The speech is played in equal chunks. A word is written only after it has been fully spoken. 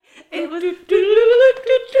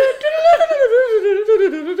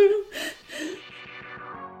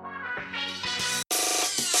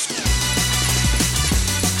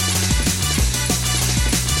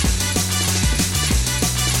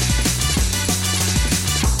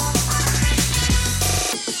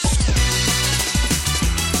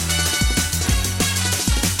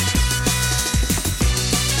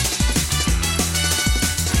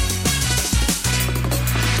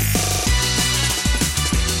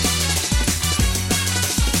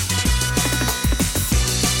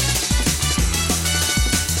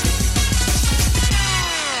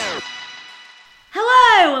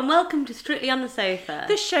Welcome to Strictly on the Sofa.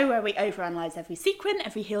 The show where we overanalyse every sequin,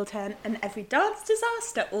 every heel turn and every dance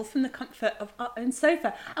disaster, all from the comfort of our own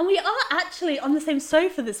sofa. And we are actually on the same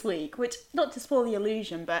sofa this week, which, not to spoil the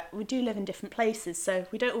illusion, but we do live in different places, so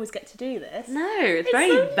we don't always get to do this. No, it's very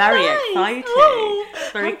so very nice. exciting. Oh,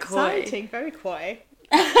 very exciting, very coy.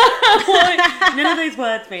 None of those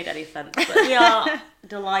words made any sense, but we are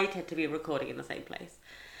delighted to be recording in the same place.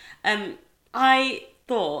 I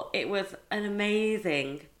thought it was an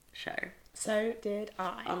amazing show. So did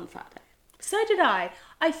I. On Saturday. So did I.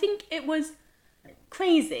 I think it was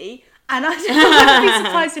crazy, and I wouldn't be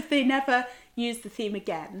surprised if they never used the theme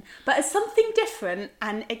again. But as something different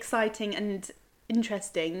and exciting and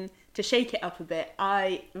interesting to shake it up a bit,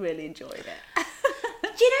 I really enjoyed it.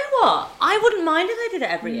 Do you know what? I wouldn't mind if they did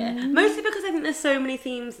it every year. Mostly because I think there's so many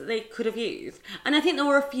themes that they could have used. And I think there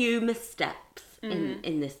were a few missteps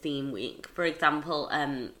in this theme week. For example,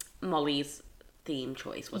 Molly's theme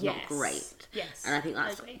choice was not great. Yes. And I think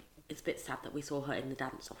it's a bit sad that we saw her in the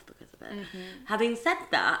dance off because of it. Having said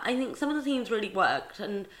that, I think some of the themes really worked,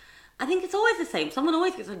 and I think it's always the same. Someone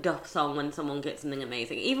always gets a duff song when someone gets something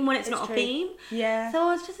amazing, even when it's not true. a theme. Yeah. So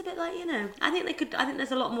I was just a bit like, I think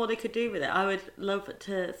there's a lot more they could do with it. I would love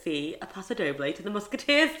to see a Paso Doble to the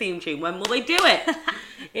Musketeers theme tune. When will they do it?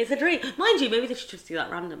 It's a dream. Mind you, maybe they should just do that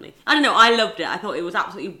randomly. I don't know, I loved it. I thought it was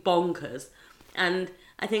absolutely bonkers. And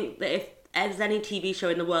I think that if there's any TV show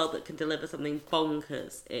in the world that can deliver something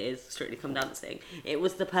bonkers, it is Strictly Come Dancing. It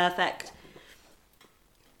was the perfect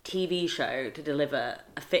TV show to deliver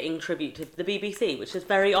a fitting tribute to the BBC, which is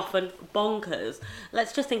very often bonkers.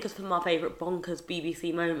 Let's just think of some of our favourite bonkers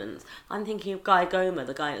BBC moments. I'm thinking of Guy Gomer,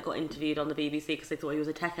 the guy that got interviewed on the BBC because they thought he was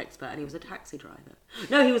a tech expert and he was a taxi driver.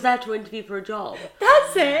 No, he was there to interview for a job.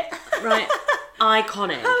 That's it. Right.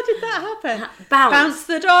 Iconic. How did that happen? Bounce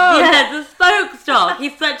the dog. Yeah, the spoke stock.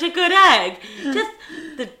 He's such a good egg. Just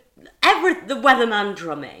the weatherman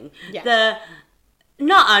drumming. Yeah. The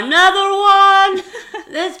not another one.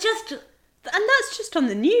 There's just, and that's just on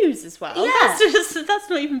the news as well. Yeah. That's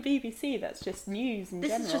not even BBC. That's just news in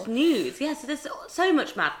general. This is just news. Yeah. So there's so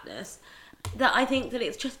much madness that I think that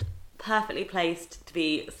it's just perfectly placed to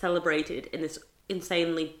be celebrated in this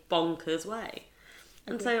insanely bonkers way.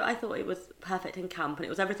 And so I thought it was perfect in camp, and it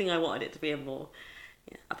was everything I wanted it to be and more.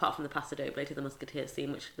 Yeah, apart from the Paso Doble to the Musketeers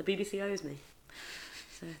theme, which the BBC owes me.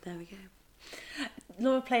 So there we go.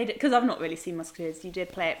 Laura played it, because I've not really seen Musketeers. You did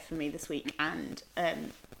play it for me this week, and I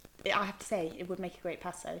have to say, it would make a great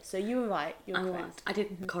passo. So you were right. You were correct. I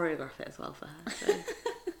did choreograph it as well for her. So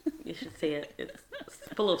you should see it. It's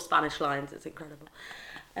full of Spanish lines. It's incredible.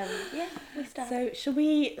 Yeah, we start. So, shall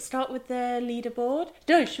we start with the leaderboard?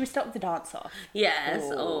 No, should we start with the dance-off? Yes.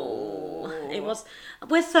 It was.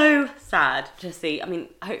 We're so sad to see. I mean,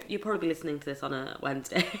 I hope you're probably listening to this on a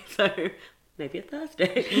Wednesday, so maybe a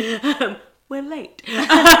Thursday. We're late.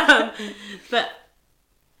 But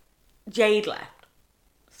Jade left.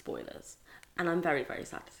 Spoilers. And I'm very, very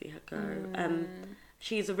sad to see her go.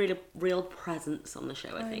 She's a real presence on the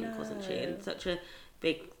show, I think, wasn't she? And such a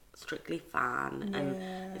big Strictly fan,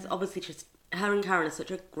 and it's obviously just her and Karen are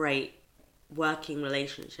such a great working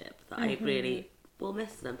relationship that I really will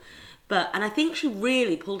miss them. And I think she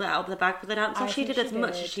really pulled it out of the bag for the dance. She did as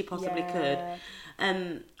much as she possibly could.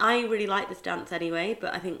 I really liked this dance anyway,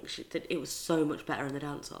 but I think it was so much better in the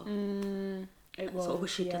dance off. It was. I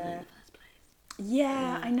wish she'd done it in the first place.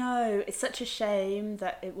 Yeah, I know. It's such a shame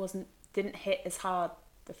that it didn't hit as hard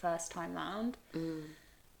the first time round.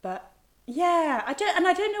 But yeah, I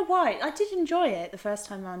don't know why. I did enjoy it the first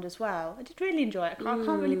time round as well. I did really enjoy it. I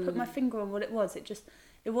can't really put my finger on what it was.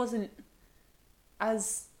 It wasn't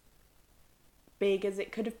as big as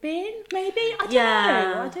it could have been, maybe.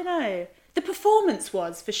 I don't know. The performance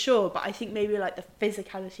was, for sure, but I think maybe like the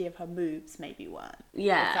physicality of her moves maybe weren't.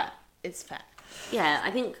 Yeah. If that is fair. Yeah,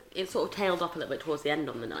 I think it sort of tailed off a little bit towards the end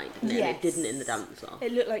on the night, didn't it? Yes. And it didn't in the dance off.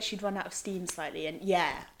 It looked like she'd run out of steam slightly, and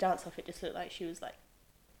dance off, it just looked like she was like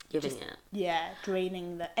giving it. Yeah,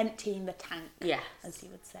 emptying the tank. Yes. As you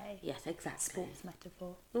would say. Yes, exactly. Sports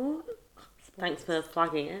metaphor. Ooh. Thanks for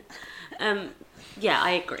flagging it. Yeah,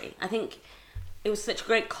 I agree. I think it was such a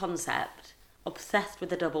great concept. Obsessed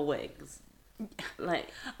with the double wigs. Like,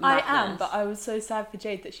 madness. I am, but I was so sad for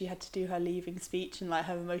Jade that she had to do her leaving speech and like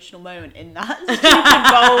her emotional moment in that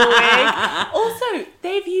stupid bowl wig. Also,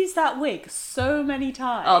 they've used that wig so many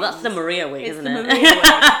times. Oh, that's the Maria wig, it's isn't the it? Maria wig.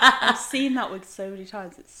 I've seen that wig so many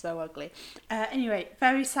times. It's so ugly. Anyway,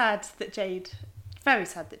 very sad that Jade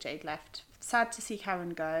left. Sad to see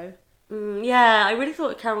Karen go. Yeah, I really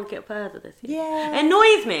thought Karen would get further this year. Yeah. It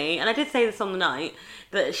annoys me, and I did say this on the night,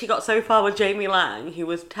 that she got so far with Jamie Lang, who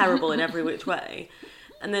was terrible in every which way,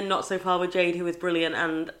 and then not so far with Jade, who was brilliant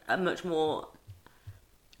and a much more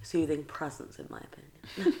soothing presence, in my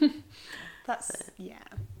opinion. Yeah.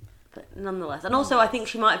 But nonetheless. And also, I think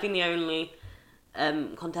she might have been the only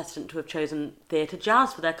contestant to have chosen theatre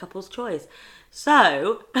jazz for their couple's choice.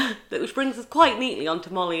 So, which brings us quite neatly onto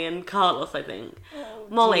Molly and Carlos, I think. Oh,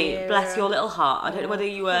 Molly, dear. bless your little heart. I don't know whether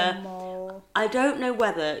you were... Mol. I don't know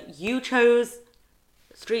whether you chose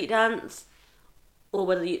street dance or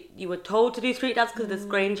whether you were told to do street dance because of this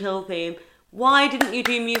Grange Hill theme. Why didn't you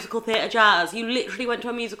do musical theatre jazz? You literally went to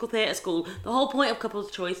a musical theatre school. The whole point of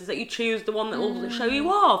couple's choice is that you choose the one that will show you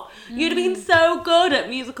off. You'd have been so good at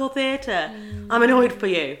musical theatre. I'm annoyed for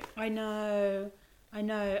you. I know.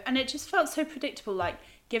 And it just felt so predictable, like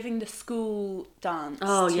giving the school dance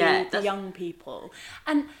to the young people.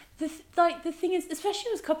 And the thing is,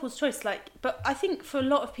 especially with couple's choice, but I think for a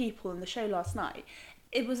lot of people in the show last night,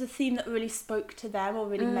 it was a theme that really spoke to them or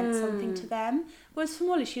really meant something to them. Whereas for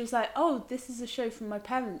Molly, she was like, oh, this is a show from my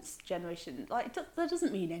parents' generation. Like, that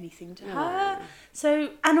doesn't mean anything to her.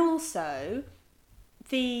 So, and also,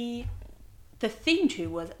 the theme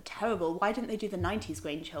tune was terrible. Why didn't they do the 90s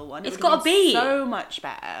Grange Hill one? It's got a beat. So much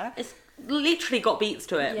better. It's literally got beats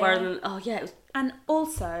to it. Yeah. Rather than, it was... And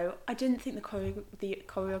also, I didn't think the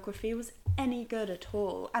choreography was any good at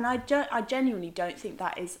all. And I genuinely don't think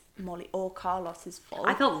that is Molly or Carlos's fault.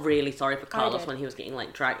 I felt really sorry for Carlos when he was getting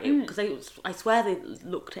dragged. Because I swear they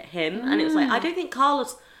looked at him and it was I don't think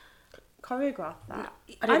Carlos... choreographed that.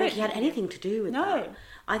 I don't think he had anything to do with that.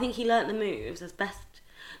 I think he learnt the moves as best...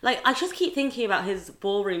 I just keep thinking about his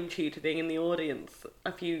ballroom tutor being in the audience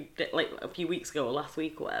a few weeks ago or last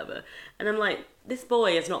week or whatever. And I'm like, this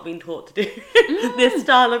boy has not been taught to do this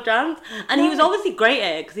style of dance. And he was obviously great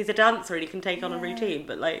at it because he's a dancer and he can take on a routine.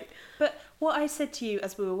 But But what I said to you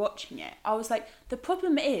as we were watching it, I was like, the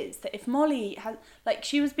problem is that if Molly had,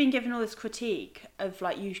 she was being given all this critique of,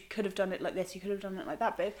 you could have done it like this, you could have done it like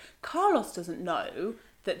that. But if Carlos doesn't know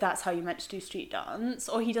that that's how you're meant to do street dance,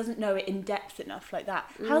 or he doesn't know it in depth enough like that,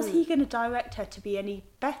 how's he going to direct her to be any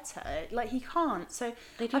better? He can't. So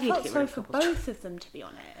I felt sorry for both of them, to be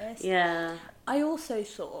honest. Yeah. I also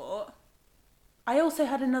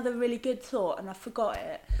had another really good thought and I forgot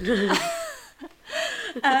it.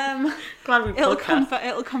 Glad we it'll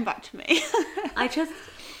come back to me. I just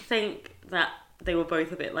think that they were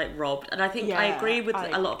both a bit robbed, and I think I agree with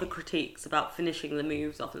a lot of the critiques about finishing the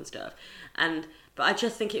moves off and stuff, but I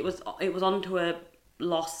just think it was onto a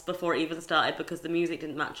loss before it even started because the music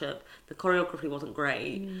didn't match up, the choreography wasn't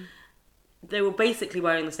great. They were basically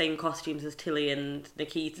wearing the same costumes as Tilly and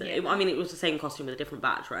Nikita. Yeah. It was the same costume with a different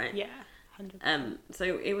badge, right? Yeah, 100%. So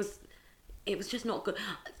it was just not good.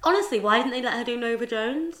 Honestly, why didn't they let her do Nova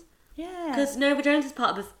Jones? Yeah. Because Nova Jones is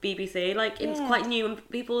part of the BBC. It's quite new, and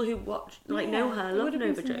people who watch know her love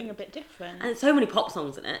Nova Jones. A bit different. And there's so many pop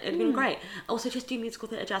songs in it. It'd been great. Also, just do musical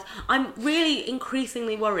theatre jazz. I'm really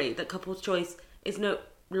increasingly worried that Couple's Choice is no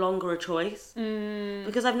longer a choice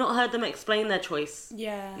because I've not heard them explain their choice.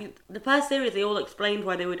 Yeah. The first series, they all explained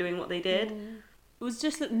why they were doing what they did. It was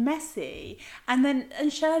just messy, and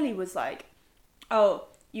Shirley was like, "Oh,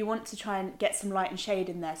 you want to try and get some light and shade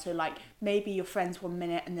in there, so maybe you're friends 1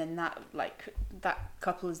 minute and then that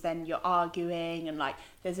couple is then you're arguing and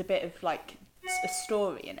there's a bit of a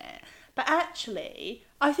story in it." But actually,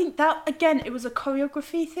 I think that again it was a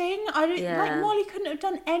choreography thing. I don't Molly couldn't have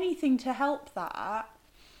done anything to help that.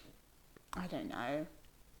 I don't know.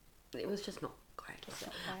 It was just not great.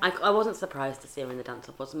 I wasn't surprised to see her in the dance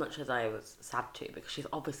off as much as I was sad to, because she's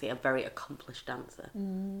obviously a very accomplished dancer.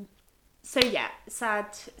 So yeah,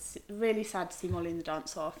 really sad to see Molly in the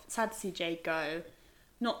dance off. Sad to see Jade go.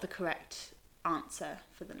 Not the correct answer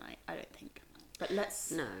for the night, I don't think. But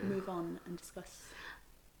let's move on and discuss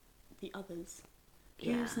the others.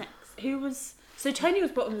 Yeah. Who's next? So Tony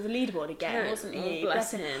was bottom of the leaderboard again, wasn't he?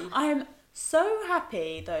 Bless him. I am so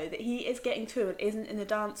happy though that he is getting through and isn't in the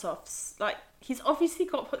dance offs. He's obviously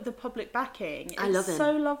got the public backing. I love him.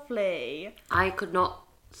 So lovely. I could not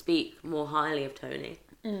speak more highly of Tony.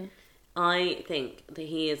 I think that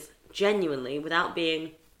he is genuinely, without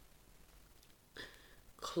being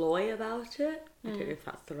coy about it. I don't know if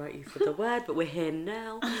that's the right use of the word, but we're here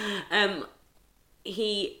now.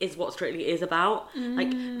 He is what Strictly is about.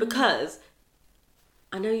 Like, because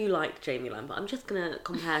I know you like Jamie Lang, but I'm just going to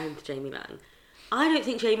compare him to Jamie Lang. I don't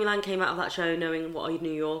think Jamie Lang came out of that show knowing what a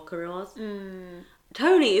New Yorker was.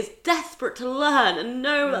 Tony is desperate to learn and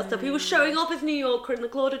know that stuff. He was showing off his New Yorker in the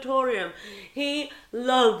Clauditorium. He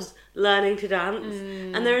loves learning to dance.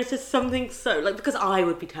 And there is just something so... Like, because I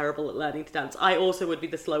would be terrible at learning to dance. I also would be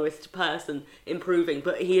the slowest person improving.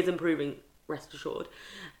 But he is improving, rest assured.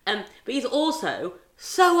 But he's also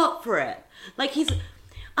so up for it. Like, he's...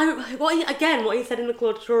 what he said in the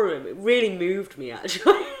Clauditorium, it really moved me,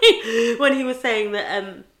 actually. When he was saying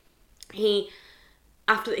that he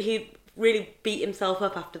really beat himself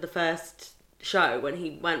up after the first show when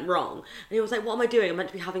he went wrong, and he was like, what am I doing? I'm meant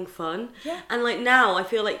to be having fun. And like now I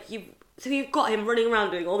feel like you've got him running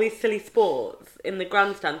around doing all these silly sports in the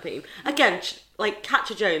grandstand theme again, like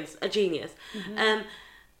Catcher Jones, a genius.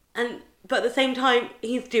 But at the same time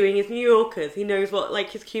he's doing his New Yorkers. He knows what like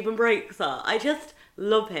his Cuban breaks are. I just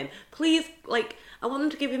love him. Please, like, I want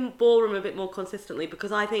them to give him ballroom a bit more consistently,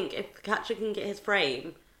 because I think if Catcher can get his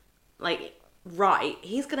frame like right,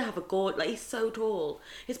 he's gonna have a gorge. Like, he's so tall.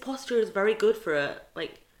 His posture is very good for a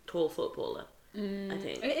like tall footballer. I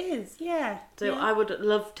think it is. Yeah. So I would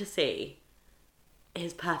love to see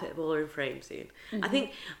his perfect ballroom frame soon. I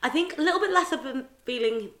think a little bit less of a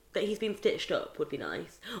feeling that he's been stitched up would be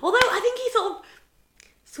nice. Although I think he sort of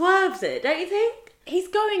swerves it, don't you think? He's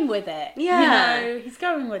going with it. Yeah. You know, he's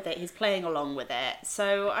going with it. He's playing along with it.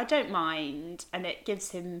 So I don't mind, and it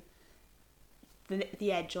gives him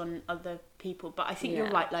the edge on other people. But I think you're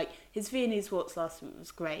right. Like, his Viennese waltz last week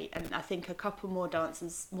was great, and I think a couple more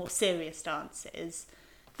dances, more serious dances.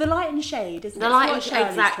 The light and shade, isn't it? The light what and Shirley's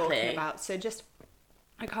exactly talking about. So just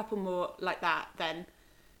a couple more like that, then.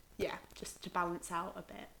 Yeah, just to balance out a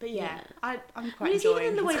bit. But I'm quite enjoying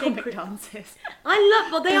even the way his they comic dances.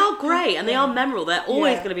 Well, they are great and they are memorable. They're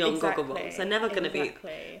always going to be on exactly, Gogglebox. They're never going to be.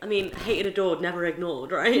 Exactly. I mean, hated, adored, never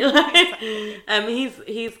ignored, right?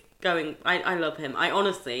 He's going. I love him. I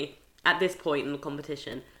honestly, at this point in the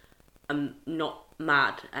competition, I'm not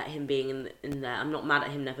mad at him being in there. I'm not mad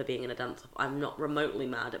at him never being in a dance-off. I'm not remotely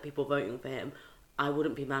mad at people voting for him. I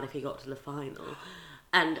wouldn't be mad if he got to the final.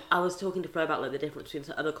 And I was talking to Flo about like the difference between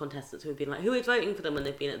some other contestants who have been like, who is voting for them when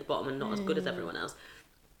they've been at the bottom and not as good as everyone else.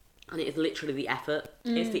 And it is literally the effort.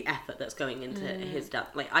 It's the effort that's going into his dance.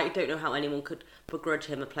 Like, I don't know how anyone could begrudge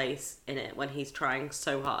him a place in it when he's trying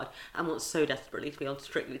so hard and wants so desperately to be able to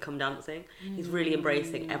Strictly Come Dancing. He's really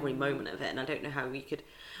embracing every moment of it, and I don't know how we could...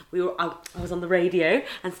 I was on the radio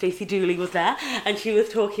and Stacey Dooley was there, and she was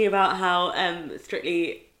talking about how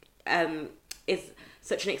Strictly is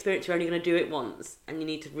such an experience. You're only going to do it once, and you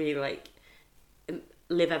need to really like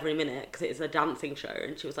live every minute because it's a dancing show.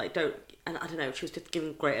 And she was like, don't, and I don't know, she was just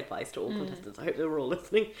giving great advice to all contestants. I hope they were all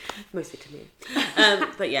listening, mostly to me.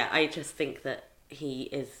 But yeah, I just think that he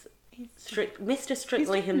is Mr.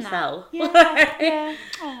 Strictly himself. Yeah.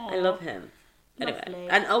 I love him. Anyway, Lovely.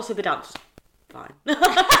 and also the dance was fine.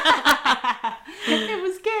 It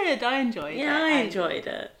was good. I enjoyed it. Yeah, I enjoyed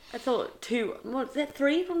it. I thought 3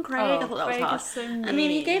 from Craig? I thought that was Craig hard. is so I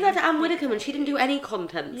mean, he gave that to Anne Widdecombe and she didn't do any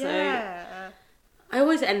content, so... I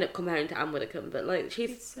always end up comparing to Anne Widdecombe, but like,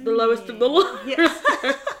 she's so the lowest of the lot. Yes.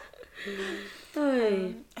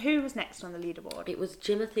 Oh. Who was next on the leaderboard? It was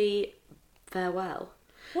Jimothy Farewell.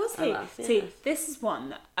 Was he? Alas, yes. See, this is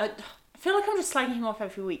one that I feel like I'm just slagging him off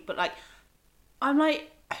every week, but like, I'm like,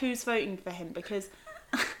 who's voting for him? Because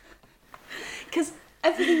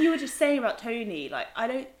everything you were just saying about Tony, like,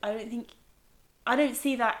 I don't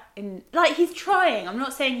see that in, like, he's trying. I'm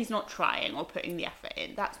not saying he's not trying or putting the effort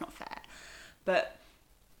in. That's not fair. But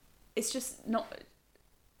it's just not...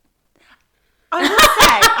 I will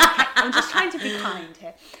say, okay, I'm just trying to be kind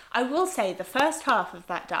here. I will say the first half of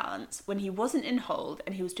that dance, when he wasn't in hold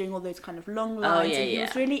and he was doing all those kind of long lines and he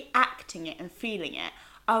was really acting it and feeling it,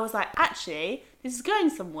 I was like, actually, this is going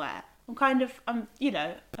somewhere. But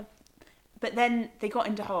then they got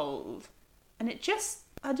into hold and it just,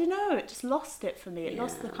 I don't know, it just lost it for me. It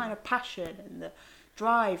lost the kind of passion and the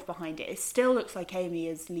drive behind it. It still looks like Amy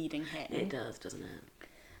is leading him. It does, doesn't it?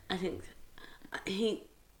 I think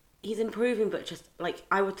he's improving, but just, like,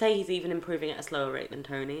 I would say he's even improving at a slower rate than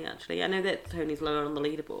Tony, actually. I know that Tony's lower on the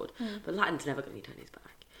leaderboard, but Latin's never going to be Tony's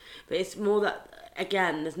back. But it's more that,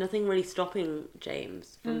 again, there's nothing really stopping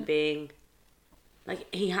James from being...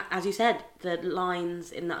 Like, as you said, the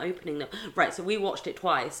lines in that opening... Right, so we watched it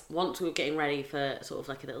twice. Once we were getting ready for sort of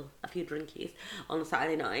like a few drinkies on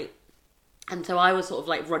Saturday night. And so I was sort of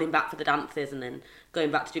like running back for the dances and then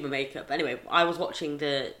going back to do my makeup. But anyway, I was watching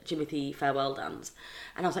the Jimothy farewell dance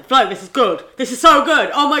and I was like, Flo, this is good. This is so good.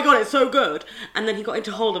 Oh my God, it's so good. And then he got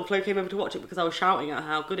into hold and Flo came over to watch it because I was shouting at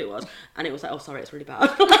how good it was. And it was like, oh, sorry, it's really bad.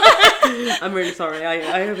 I'm really sorry.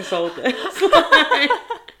 I oversold this.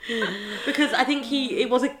 Because I think it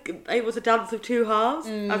was a dance of two halves,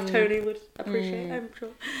 as Tony would appreciate, I'm sure.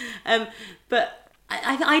 But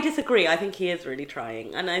I disagree. I think he is really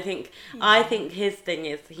trying, and I think his thing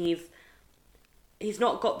is he's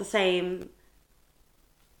not got the same.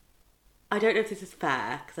 I don't know if this is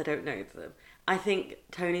fair because I don't know them. I think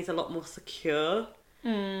Tony's a lot more secure.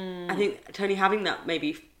 I think Tony having that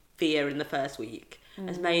maybe fear in the first week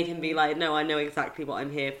has made him be like, no, I know exactly what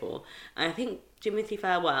I'm here for. And I think Jimothy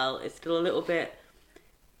Farewell is still a little bit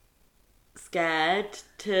scared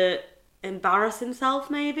to embarrass himself,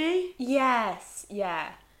 maybe. Yes,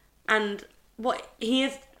 yeah. And what he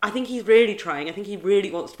is, I think he's really trying. I think he really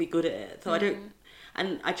wants to be good at it. So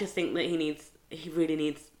I just think that he really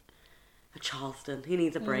needs a Charleston. He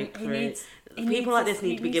needs a breakthrough. People like this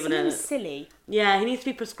need to be given a silly. Yeah, he needs to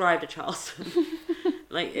be prescribed a Charleston.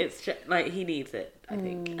 Like it's just, like he needs it, I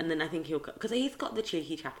think. And then I think he'll, because he's got the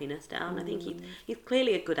cheeky chappiness down. I think he's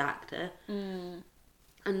clearly a good actor.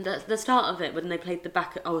 And the start of it, when they played the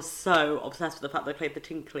back, I was so obsessed with the fact they played the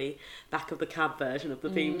tinkly back of the cab version of the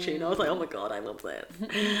theme tune. I was like, oh my God, I love this.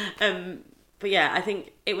 But yeah, I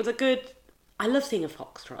think it was a good. I love seeing a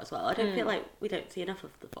foxtrot as well. I don't feel like we don't see enough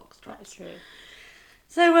of the foxtrot. That's true.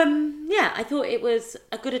 So yeah, I thought it was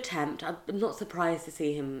a good attempt. I'm not surprised to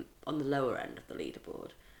see him on the lower end of the leaderboard,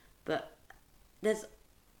 but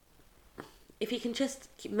if he can just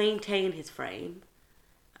maintain his frame,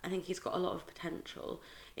 I think he's got a lot of potential.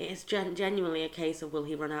 It is genuinely a case of will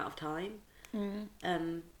he run out of time?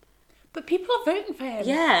 But people are voting for him.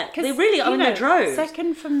 Yeah, they really are in a drove.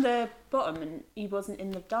 Second from the bottom, and he wasn't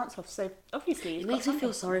in the dance-off, so obviously he's It makes me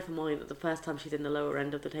feel sorry for Molly that the first time she's in the lower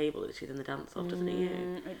end of the table that she's in the dance-off, doesn't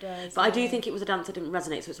it? It does. But I do think it was a dance that didn't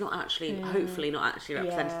resonate, so it's not actually, hopefully not actually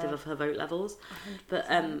representative of her vote levels. 100%. But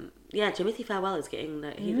yeah, Jimothy Farewell is getting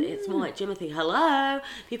that. It's more like Jimothy, hello,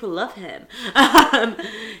 people love him.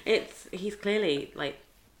 He's clearly like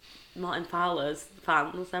Martin Fowler's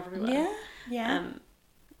fans everywhere. Yeah.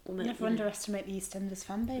 Never underestimate the EastEnders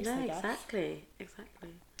fan base. No, I guess. exactly.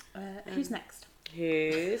 Who's next?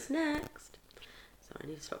 Sorry, I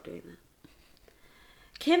need to stop doing that.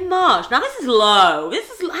 Kim Marsh. Now this is low. How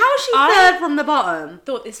is she third from the bottom?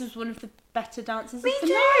 Thought this was one of the better dances. Me of the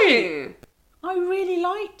too. night. I really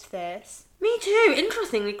liked this. Me too.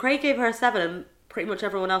 Interestingly, Craig gave her a 7 and pretty much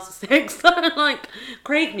everyone else a 6. Like,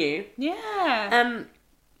 Craig knew. Yeah.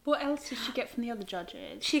 What else did she get from the other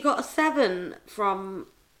judges? She got a 7 from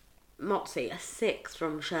Moxie, a 6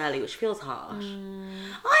 from Shirley, which feels harsh.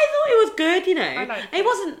 I thought it was good, you know. I liked it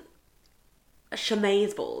wasn't a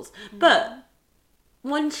chamazeballs, but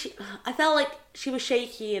when I felt like she was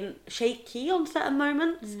shaky on certain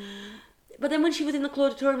moments. But then when she was in the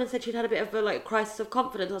Clauditorium and said she'd had a bit of a like crisis of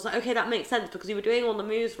confidence, I was like, okay, that makes sense because you were doing all the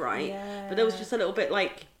moves right. Yeah. But there was just a little bit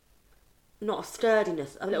like, not a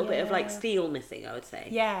sturdiness, a little bit of like steel missing, I would say.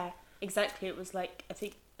 Yeah, exactly. It was like, I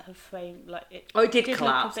think her frame, like it. Oh, it did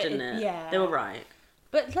collapse, didn't it? Yeah. They were right.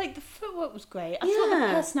 But like the footwork was great. I thought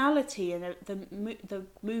the personality and the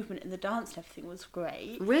movement and the dance and everything was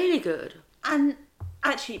great. Really good. And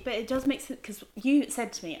actually, but it does make sense because you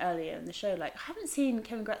said to me earlier in the show, like, I haven't seen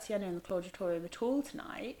Kevin Graziano in the Clauditorium at all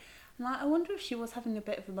tonight. And like, I wonder if she was having a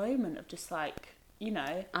bit of a moment of just like, you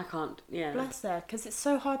know, I can't, bless her, because it's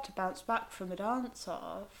so hard to bounce back from a dance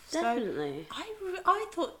off. Definitely. So I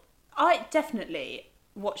thought, I definitely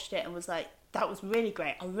watched it and was like, that was really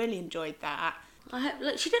great. I really enjoyed that. I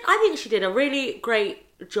think she did a really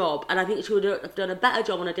great job, and I think she would have done a better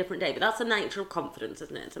job on a different day. But that's the nature of confidence,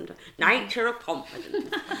 isn't it? Sometimes nature of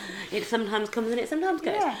confidence. It sometimes comes and it sometimes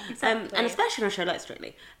goes. Yeah, exactly. And especially on a show like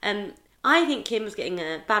Strictly. I think Kim's getting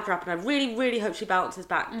a bad rap, and I really, really hope she bounces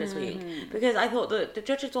back this week because I thought that the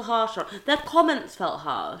judges were harsh on their comments. Felt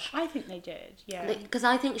harsh. I think they did. Yeah. Because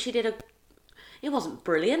I think she did It wasn't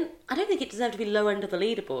brilliant. I don't think it deserved to be low end of the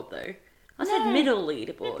leaderboard though. I said middle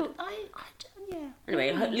leaderboard. Yeah. Anyway,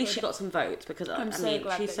 at least she got some votes because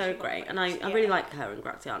she's so great, and I really like her and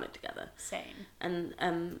Graziano together. Same.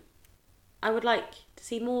 And I would like to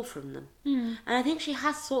see more from them. And I think she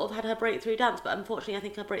has sort of had her breakthrough dance, but unfortunately, I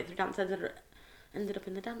think her breakthrough dance ended up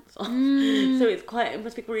in the dance off. So it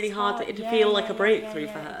must be really hard to feel like a breakthrough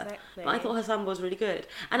for her. Exactly. But I thought her samba was really good.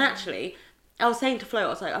 And actually, I was saying to Flo, I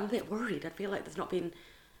was like, I'm a bit worried. I feel like there's not been.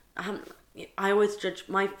 I always judge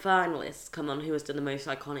my finalists come on who has done the most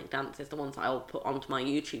iconic dances, the ones that I'll put onto my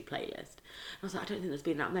YouTube playlist. And I was like, I don't think there's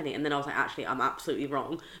been that many. And then I was like, actually, I'm absolutely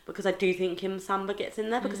wrong, because I do think Kim Samba gets in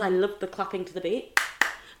there, because I love the clapping to the beat.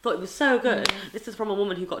 Thought it was so good. This is from a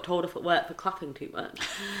woman who got told off at work for clapping too much.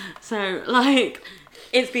 So, like,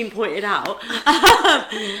 it's been pointed out.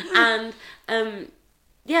 And,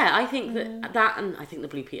 yeah, I think that, and I think the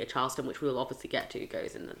Blue Peter Charleston, which we'll obviously get to,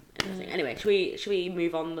 goes in the thing. Anyway, should we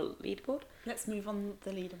move on the leaderboard? Let's move on the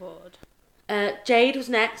leaderboard. Jade was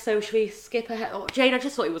next, so should we skip ahead? Oh, Jade, I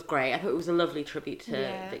just thought it was great. I thought it was a lovely tribute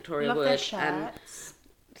to Victoria Love Wood. their shirts.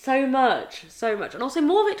 So much. And also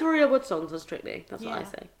more Victoria Wood songs on Strictly. That's what I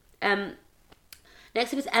say.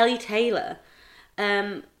 Next up is Ellie Taylor.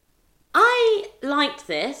 I liked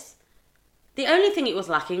this. The only thing it was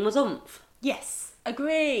lacking was oomph. Yes,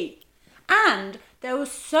 agree. And there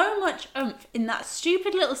was so much oomph in that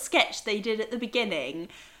stupid little sketch they did at the beginning,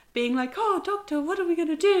 being like, oh, doctor, what are we going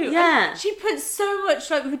to do? Yeah. And she put so much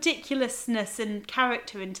like ridiculousness and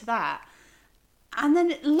character into that. And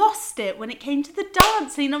then it lost it when it came to the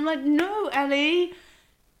dancing. I'm like, no, Ellie,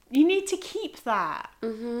 you need to keep that.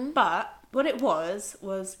 Mm-hmm. But what it was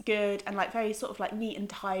good and like very sort of like neat and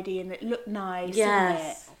tidy, and it looked nice, didn't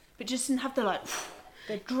it? But just didn't have the like,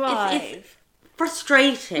 the drive. It's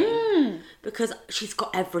frustrating because she's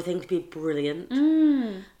got everything to be brilliant.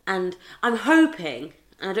 And I'm hoping,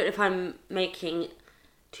 and I don't know if I'm making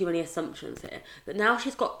too many assumptions here, that now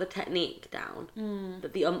she's got the technique down,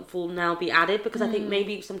 that the oomph will now be added, because I think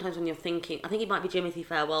maybe sometimes when you're thinking, I think it might be Timothy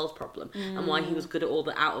Farewell's problem, and why he was good at all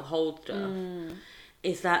the out of hold stuff,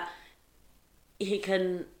 is that he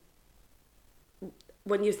can,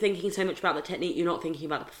 when you're thinking so much about the technique, you're not thinking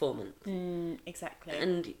about the performance. Exactly.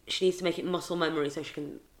 And she needs to make it muscle memory so she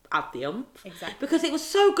can add the oomph. Exactly. Because it was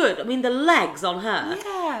so good. I mean, the legs on her,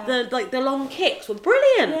 Yeah. the long kicks were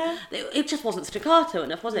brilliant. Yeah. It just wasn't staccato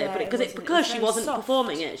enough, was it? Yeah, But it wasn't. because It she was wasn't very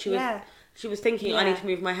performing soft. it. She was thinking, I Yeah. need to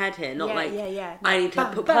move my head here, not Yeah. No, I need to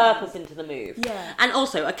bam, put bam. purpose into the move. Yeah. And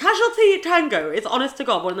also, a casualty tango is, honest to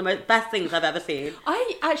God, one of the most best things I've ever seen.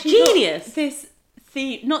 I actually Genius. thought this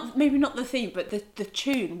theme, maybe not the theme, but the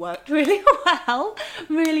tune worked really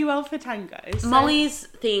well for tango. So. Molly's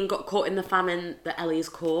theme got caught in the famine that Ellie's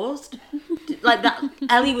caused. Like that,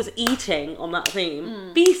 Ellie was eating on that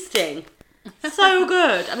theme, feasting. So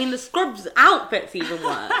good. I mean, the Scrubs outfits even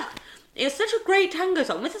work. It was such a great tango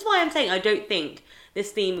song. This is why I'm saying I don't think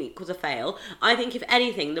this theme week was a fail. I think, if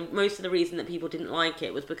anything, most of the reason that people didn't like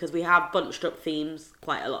it was because we have bunched up themes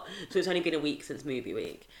quite a lot. So it's only been a week since movie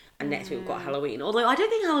week. And next week we've got Halloween. Although I don't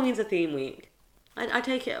think Halloween's a theme week. I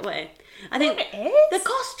take it away. I think it is. the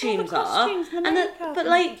costumes, the costumes are. and the makeup but and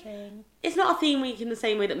like, everything. it's not a theme week in the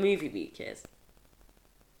same way that movie week is.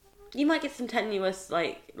 You might get some tenuous,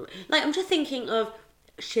 like I'm just thinking of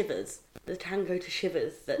Shivers, the tango to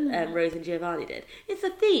Shivers that Rose and Giovanni did. It's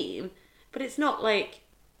a theme, but it's not like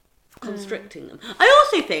constricting them. I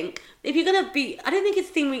also think if you're gonna be, I don't think it's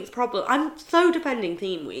theme week's problem. I'm so defending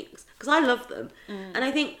theme weeks because I love them, and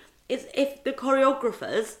I think it's if the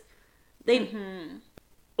choreographers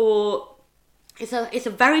or it's a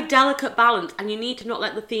very delicate balance, and you need to not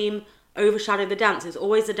let the theme overshadow the dance. It's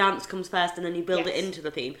always the dance comes first and then you build it into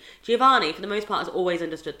the theme. Giovanni, for the most part, has always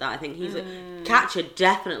understood that. I think he's Catcher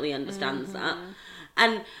definitely understands that.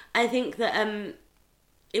 And I think that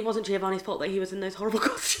it wasn't Giovanni's fault that he was in those horrible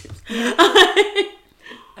costumes.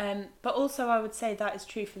 But also I would say that is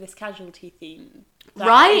true for this casualty theme.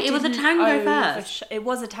 Right? It was a tango first. It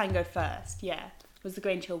was a tango first, yeah. Was the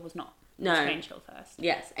Grange Hill was not. No. It was Grange Hill first.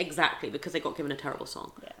 Yes, exactly, because they got given a terrible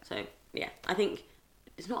song. Yeah. So, yeah, I think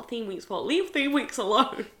it's not theme week's fault. Leave theme weeks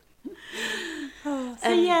alone. So I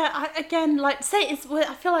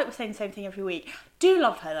feel like we're saying the same thing every week. Do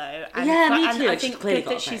love her though. And, Yeah, me too. I She's think clearly good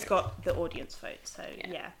got that she's got the audience vote. So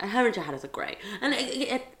yeah. And her and Johannes are great. And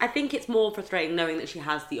I think it's more frustrating knowing that she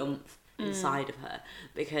has the oomph inside of her,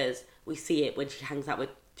 because we see it when she hangs out with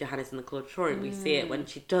Johannes in the Clauditorium. We see it when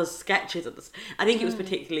she does sketches at the. I think it was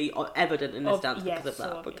particularly evident in this dance because of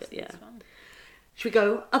that. Because, should we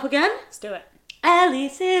go up again? Let's do it. Ellie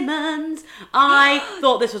Simmons. I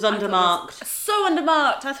thought this was undermarked. So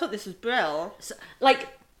undermarked. I thought this was brill. So, like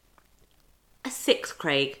a 6,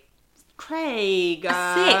 Craig. Craig.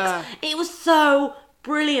 A 6. It was so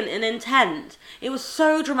brilliant and intense. It was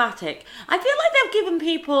so dramatic. I feel like they've given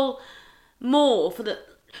people more for the.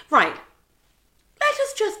 Right. Let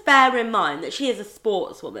us just bear in mind that she is a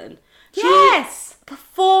sportswoman. Yes! She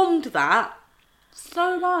performed that.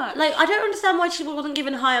 So much. Like, I don't understand why she wasn't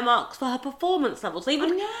given higher marks for her performance levels.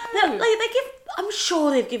 Even, I know. I'm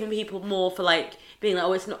sure they've given people more for, like, being like,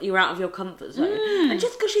 oh, it's not, you're out of your comfort zone. And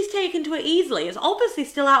just because she's taken to it easily, it's obviously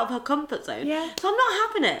still out of her comfort zone. Yeah. So I'm not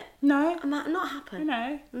having it. No. I'm not happy.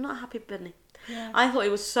 No. I'm not happy, Benny. Yeah. I thought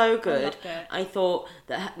it was so good. loved it. I thought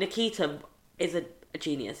that Nikita is a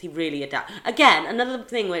genius. He really adapted. Again, another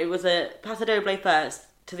thing where it was a Paso Doble first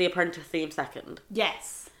to the Apprentice theme second.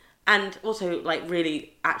 Yes. And also, like,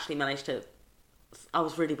 really actually managed to... I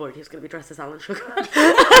was really worried he was going to be dressed as Alan Sugar.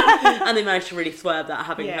 And they managed to really swerve that,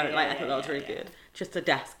 having her... Like, I thought that was really good. Just a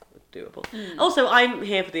desk was doable. Also, I'm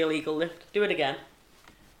here for the illegal lift. Do it again.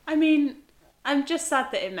 I mean, I'm just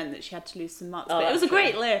sad that it meant that she had to lose some marks. Oh, but it was a true.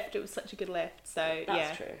 great lift. It was such a good lift. So,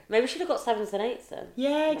 That's true. Maybe she should have got 7s and 8s then. Yeah,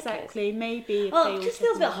 In that exactly. Maybe. If Well, they it all just took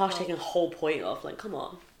feels a bit them harsh off. taking the whole point off. Like, come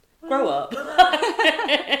on. Grow up.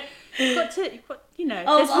 You've got, you know,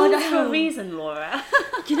 Oh, there's I rules know. for a reason, Laura.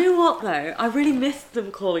 Do you know what though? I really missed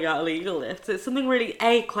them calling out illegal lifts. It's something really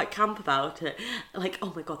quite camp about it. Like,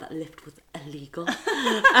 oh my god, that lift was illegal.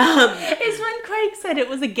 It's when Craig said it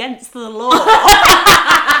was against the law.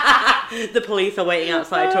 The police are waiting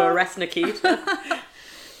outside to arrest Nikita.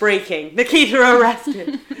 Breaking. Nikita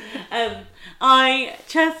arrested. I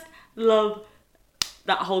just love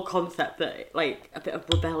that whole concept that, like, a bit of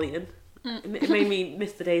rebellion. It made me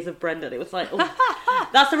miss the days of Brendan. It was like, oh,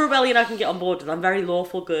 that's the rebellion I can get on board with. I'm very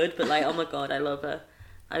lawful good, but like, oh my god, I love a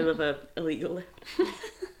illegal lift.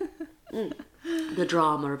 The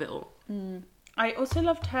drama of it all. I also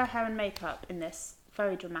loved her hair and makeup in this.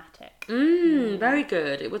 Very dramatic. Very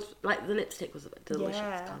good. It was like the lipstick was a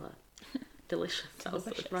delicious colour. Delicious. That was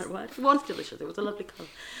the right word. It was delicious. It was a lovely colour.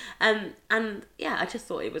 And yeah, I just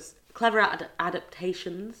thought it was clever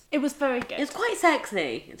adaptations. It was very good. It's quite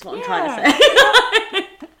sexy. It's what I'm trying to say.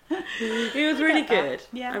 It was really good.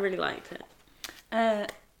 Yeah. I really liked it.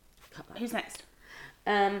 Who's next?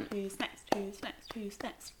 Who's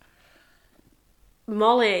next?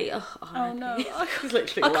 Molly. Oh no. She's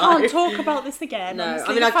literally I alive. can't talk about this again. No, honestly. I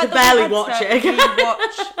mean, The I fact could that we barely had watch to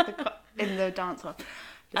it. rewatch in the dance off.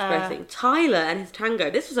 Disgracing. Tyler and his tango.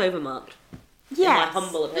 This was overmarked. Yes. In my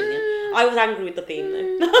humble opinion. I was angry with the theme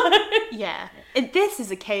though. Yeah. This is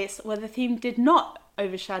a case where the theme did not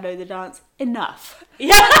overshadow the dance enough.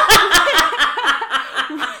 Yeah.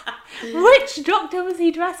 Which Doctor was he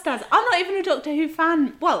dressed as? I'm not even a Doctor Who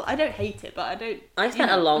fan. Well, I don't hate it, but I don't... I spent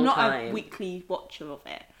a long I'm not time. a weekly watcher of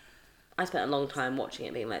it. I spent a long time watching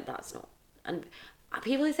it being like, that's not... And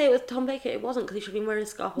people who say it was Tom Baker, it wasn't, because he should have been wearing a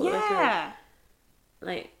scarf all the way through. Yeah.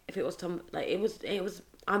 Like, if it was Tom... Like, it was...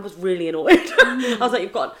 I was really annoyed. I was like,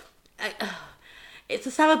 you've got... it's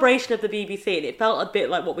a celebration of the BBC, and it felt a bit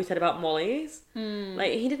like what we said about Molly's.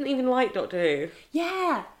 Like, he didn't even like Doctor Who.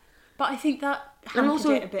 Yeah. But I think that And hampered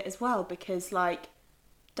also- it a bit as well, because, like,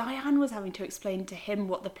 Diane was having to explain to him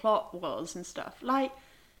what the plot was and stuff. Like,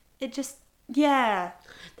 it just... Yeah.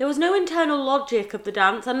 There was no internal logic of the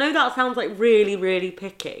dance. I know that sounds like really, really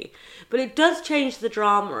picky, but it does change the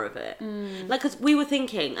drama of it. Like, because we were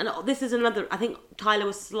thinking, and this is another, I think Tyler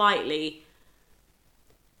was slightly,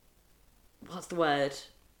 what's the word?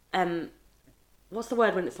 What's the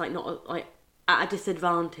word when it's like not like at a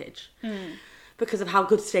disadvantage? Because of how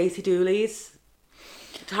good Stacey Dooley's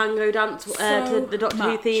tango dance to the Doctor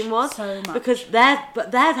Who theme was. So much. Because theirs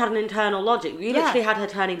had an internal logic. You Yeah. literally had her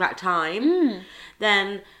turning back time.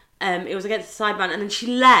 Then it was against the sideman, and then she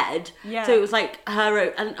led. Yeah. So it was like her,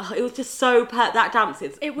 and it was just so that dance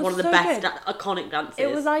is It was one of the so best good. iconic dances.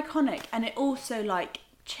 It was iconic, and it also, like,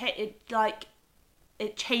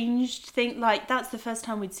 it changed things. Like, that's the first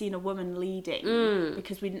time we'd seen a woman leading,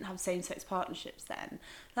 because we didn't have same-sex partnerships then.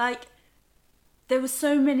 Like, there were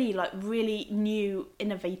so many, like, really new,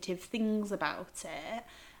 innovative things about it.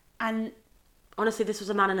 And honestly, this was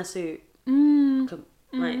a man in a suit.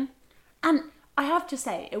 Like, and I have to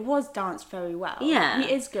say, it was danced very well. yeah,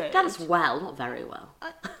 He is good. Danced well, not very well.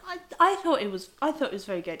 I thought it was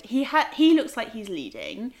very good. He looks like he's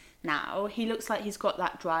leading now. He looks like he's got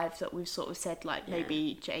that drive that we've sort of said, like,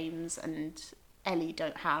 maybe James and Ellie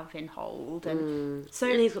don't have in Hold, and so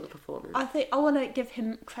And he's got the performance. I think I want to give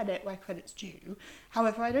him credit where credit's due.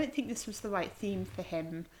 However, I don't think this was the right theme for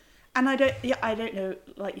him, and I don't know,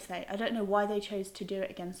 like you say, I don't know why they chose to do it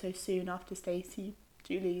again so soon after Stacey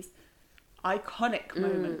Julie's iconic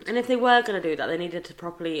moment. And if they were going to do that, they needed to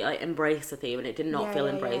properly embrace the theme, and it did not feel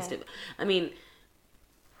embraced. Yeah. I mean,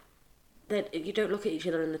 that you don't look at each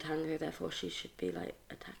other in the tango, therefore she should be like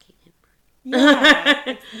attacking him.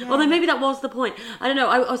 Yeah. Although maybe that was the point. I don't know.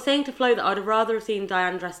 I was saying to Flo that I'd have rather have seen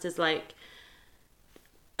Diane dressed as like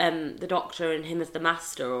the Doctor and him as the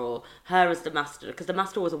Master, or her as the Master, because the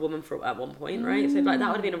Master was a woman at one point, right? So like that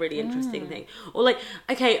would have been a really interesting thing. Or like,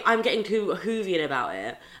 okay, I'm getting too Whovian about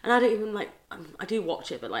it, and I don't even like. I do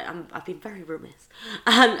watch it, but like I've been very remiss,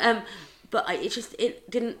 and but it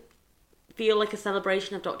didn't feel like a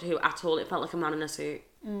celebration of Doctor Who at all. It felt like a man in a suit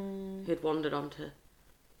who'd wandered onto.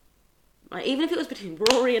 Like, even if it was between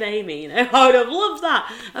Rory and Amy, you know, I would have loved that.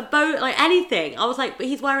 A boat, like anything. I was like, but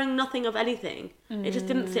he's wearing nothing of anything. It just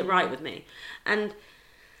didn't sit right with me. And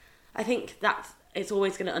I think it's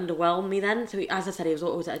always going to underwhelm me then. So as I said, he was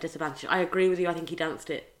always at a disadvantage. I agree with you. I think he danced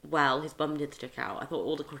it well. His bum did stick out. I thought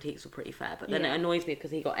all the critiques were pretty fair. But then it annoys me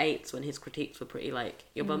because he got 8s when his critiques were pretty like,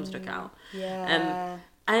 your bum stuck out. Yeah.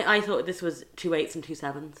 I thought this was 2 8s and 2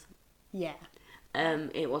 7s. Yeah.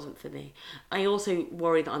 It wasn't for me. I also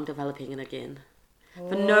worry that I'm developing it again.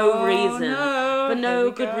 For no reason. For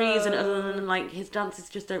no good reason other than like his dances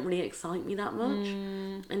just don't really excite me that much.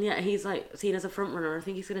 And yet he's like seen as a front runner. I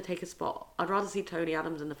think he's going to take a spot. I'd rather see Tony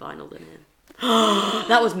Adams in the final than him.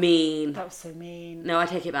 That was mean. That was so mean. No, I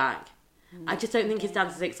take it back. I just don't think his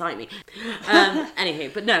dances excite me.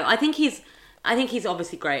 Anywho, but no, I think he's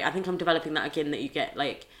obviously great. I think I'm developing that again, that you get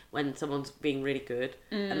like when someone's being really good,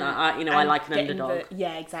 and I like an underdog.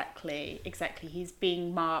 Yeah, exactly. He's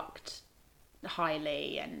being marked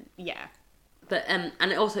highly, and yeah. But and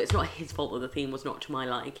also it's not his fault that the theme was not to my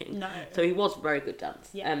liking. No. So he was very good dance.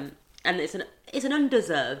 Yeah. And it's an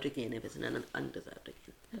undeserved again if it's an undeserved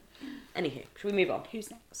again. Anywho, should we move on?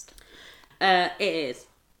 Who's next? It is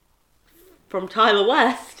from Tyler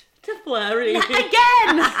West to Flurry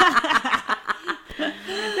again.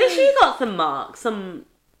 She got some marks.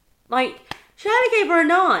 Like, Shirley gave her a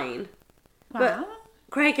 9. Wow. But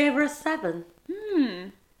Craig gave her a 7.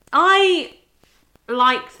 I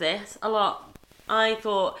liked this a lot. I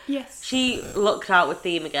thought she looked out with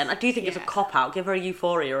theme again. I do think it's a cop-out. Give her a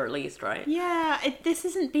Euphoria at least, right? Yeah, this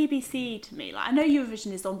isn't BBC to me. Like, I know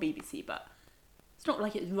Eurovision is on BBC, but it's not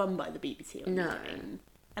like it's run by the BBC or anything.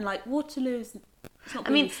 And like, Waterloo's... It's not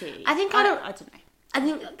BBC. I think I don't know. I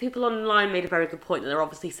think people online made a very good point that they're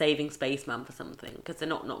obviously saving Spaceman for something, because they're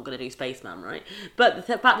not going to do Spaceman, right? But the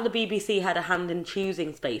fact that the BBC had a hand in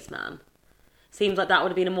choosing Spaceman seems like that would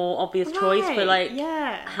have been a more obvious choice for like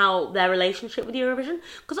how their relationship with Eurovision,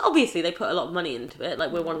 because obviously they put a lot of money into it.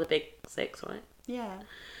 Like, we're one of the big 6, right? Yeah.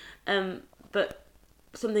 But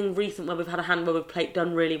something recent where we've had a hand where we've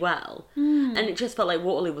done really well, and it just felt like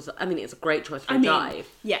Waterloo was. I mean, it's a great choice for a dive.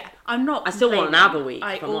 Yeah, I'm not. I still want an ABBA week.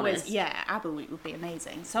 If I'm honest. ABBA week would be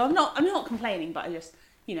amazing. So I'm not complaining, but I just,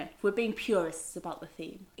 if we're being purists about the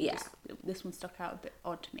theme. Yeah, this one stuck out a bit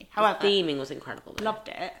odd to me. However, the theming was incredible. Though. Loved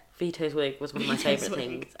it. Vito's wig was one of my favourite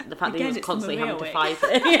things. The fact that he was constantly having to fight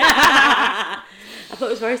it. I thought it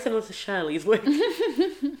was very similar to Shirley's wig.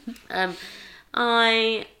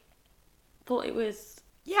 I thought it was.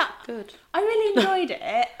 Yeah, good. I really enjoyed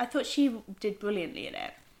it. I thought she did brilliantly in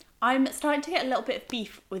it. I'm starting to get a little bit of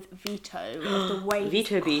beef with Vito of the way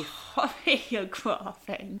Vito beef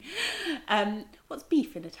choreographing. What's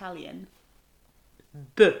beef in Italian?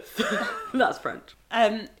 Bœuf. That's French.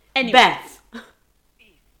 Anyway. Beth.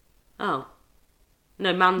 Oh.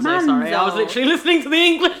 No, Manzo, sorry. I was literally listening to the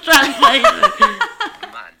English translation.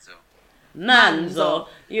 Manzo.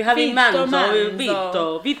 You having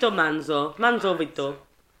Manzo. Vito Manzo. Manzo Vito.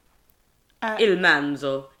 Il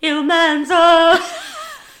Manzo.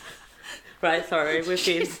 Right, sorry, we've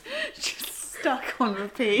been just stuck on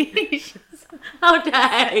repeat. How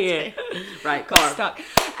dare you? Right, go on. Stuck.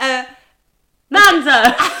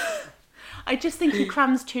 Manzo. I just think he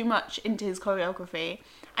crams too much into his choreography,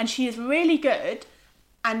 and she is really good,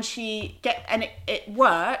 and it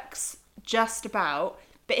works just about.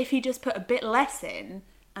 But if you just put a bit less in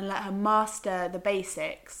and let her master the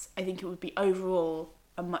basics, I think it would be overall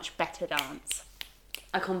a much better dance.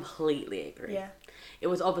 I completely agree. Yeah. It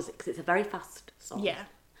was obviously, because it's a very fast song. Yeah.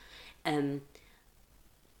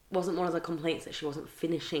 Wasn't one of the complaints that she wasn't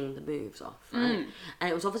finishing the moves off, right? And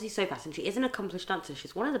it was obviously so fast, and she is an accomplished dancer.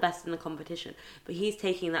 She's one of the best in the competition, but he's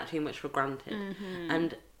taking that too much for granted.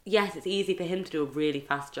 And yes, it's easy for him to do a really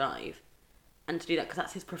fast jive, and to do that because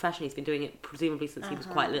that's his profession. He's been doing it presumably since he was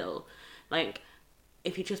quite little. Like,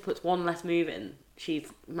 if he just puts one less move in,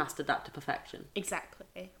 she's mastered that to perfection.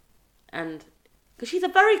 Exactly. And because she's a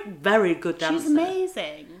very, very good dancer. She's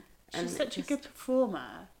amazing. She's such a good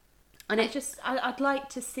performer. And I'd like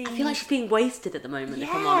to see... I feel like she's being wasted at the moment,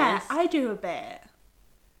 if I'm honest. Yeah, I do a bit.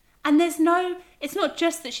 And it's not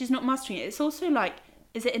just that she's not mastering it, it's also like,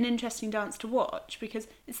 is it an interesting dance to watch? Because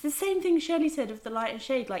it's the same thing Shirley said of the light and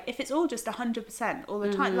shade. Like, if it's all just 100% all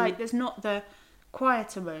the time, like, there's not the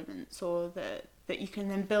quieter moments or the that you can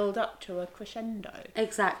then build up to a crescendo.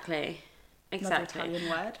 Exactly. Another Italian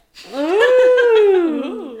word.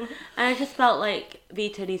 Ooh. And I just felt like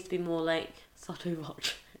Vito needs to be more like sotto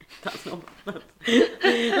voce. That's not like,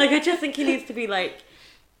 I just think he needs to be like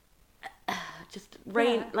just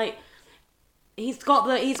like he's got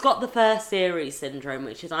the first series syndrome,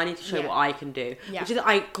 which is I need to show what I can do. Yeah. Which is,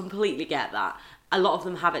 I completely get that. A lot of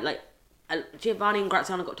them have it. Like Giovanni and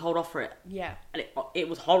Graziano got told off for it. Yeah. And it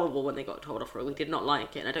was horrible when they got told off for it. We did not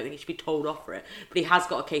like it, and I don't think he should be told off for it. But he has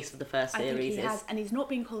got a case of the first series. I think he has, and he's not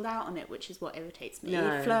being called out on it, which is what irritates me.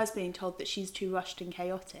 No. Fleur's being told that she's too rushed and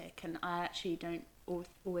chaotic, and I actually don't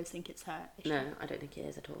always think it's her issue. No, I don't think it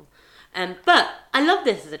is at all. But I love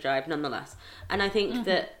this as a drive nonetheless, and I think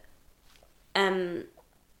that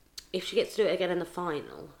if she gets to do it again in the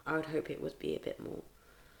final, I would hope it would be a bit more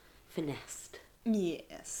finessed.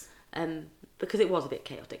 Yes. Because it was a bit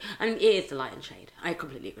chaotic, and it is the light and shade. I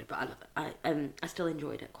completely agree, but I love it. I still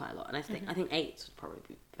enjoyed it quite a lot, and I think 8 would probably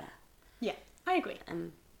be fair. Yeah, I agree.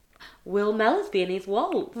 Will Mellesby and his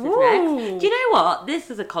waltz is next. Do you know what?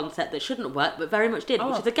 This is a concept that shouldn't work, but very much did,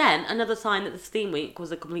 which is again another sign that this theme week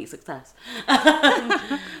was a complete success.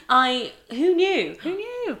 Who knew? Who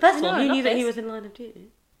knew? First of all, who knew that he was in Line of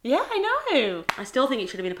Duty? Yeah, I know. I still think it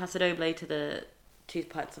should have been a Paso Doble to the 2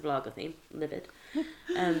 Pints of Lager theme. Livid.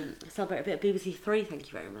 Celebrate a bit of BBC Three, thank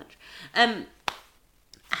you very much.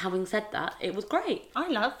 Having said that, it was great. I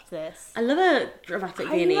loved this. I love a dramatic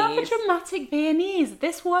Viennese. I love a dramatic Viennese.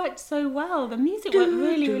 This worked so well. The music worked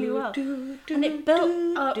really, really well. And it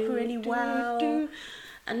built up really well.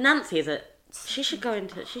 And Nancy she should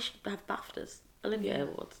have BAFTAs, Olivier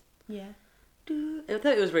Awards. Yeah. I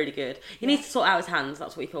thought it was really good. He needs to sort out his hands,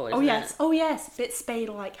 that's what he thought, isn't it? Oh yes, a bit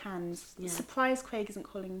spade-like hands. Yeah. Surprised Craig isn't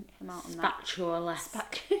calling him out on Spatula.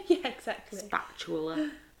 Yeah, exactly.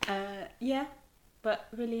 Spatula. Yeah, but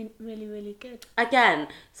really, really, really good. Again,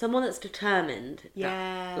 someone that's determined.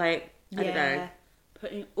 Yeah. I don't know.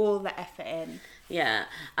 Putting all the effort in. Yeah.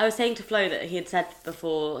 I was saying to Flo that he had said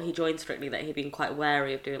before he joined Strictly that he'd been quite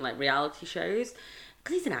wary of doing reality shows.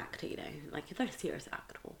 Because he's an actor, a very serious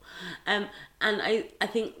actor. And I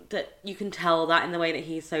think that you can tell that in the way that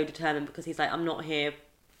he's so determined, because he's like, I'm not here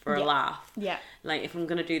for a laugh. Yeah. If I'm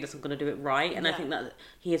going to do this, I'm going to do it right. And I think that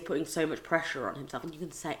he is putting so much pressure on himself, and you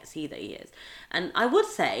can see that he is. And I would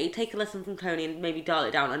say, take a lesson from Tony and maybe dial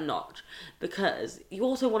it down a notch, because you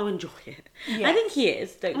also want to enjoy it. Yeah. I think he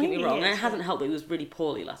is, don't get me wrong. And it hasn't helped that he was really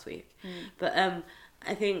poorly last week. But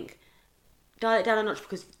I think dial it down a notch,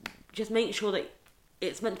 because just make sure that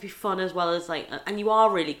it's meant to be fun as well as and you are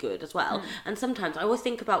really good as well. And sometimes I always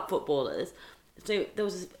think about footballers. So there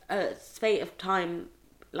was a spate of time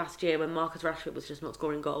last year when Marcus Rashford was just not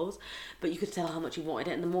scoring goals, but you could tell how much he wanted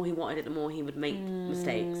it, and the more he wanted it, the more he would make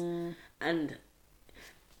mistakes. And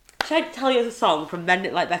should I tell you the song from Bend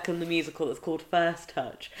It Like Beckham the musical that's called First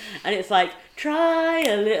Touch? And it's like, try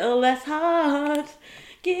a little less hard,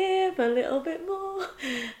 give a little bit more,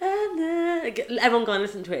 and then everyone go and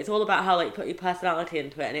listen to it. It's all about how put your personality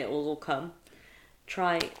into it, and it will all come.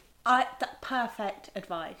 Try. Perfect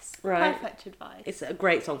advice. Right. Perfect advice. It's a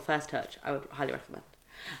great song, First Touch. I would highly recommend.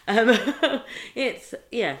 Just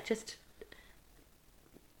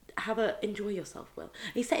enjoy yourself, Will.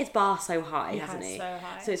 He set his bar so high, hasn't he? So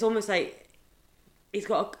high. So it's almost like he's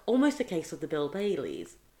got almost a case of the Bill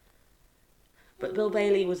Baileys. But Bill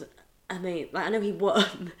Bailey was, I know he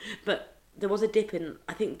won, but there was a dip in,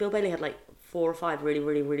 I think Bill Bailey had 4 or 5 really,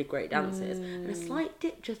 really, really great dances, and a slight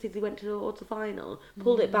dip just as he went towards the final.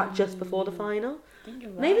 Pulled it back just before the final. I think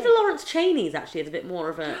you're right. Maybe the Lawrence Chaney's actually is a bit more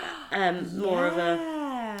of a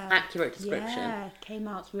accurate description. Yeah, came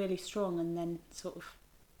out really strong and then sort of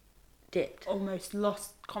dipped, almost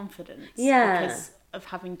lost confidence. Yeah, because of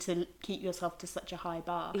having to keep yourself to such a high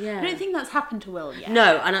bar. Yeah, I don't think that's happened to Will yet.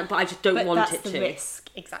 No, but I just don't want it to. That's the risk,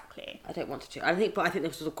 exactly. I don't want it to. I think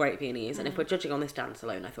this was a great Viennese, and if we're judging on this dance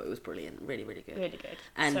alone, I thought it was brilliant, really, really good, really good,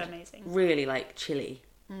 and so amazing, really chilly.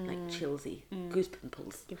 Chillsy. Goose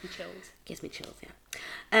pimples. Give me chills. Gives me chills,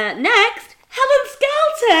 yeah. Next, Helen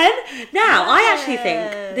Skelton! Now, I actually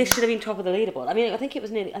think this should have been top of the leaderboard. I think it was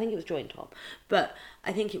joint top. But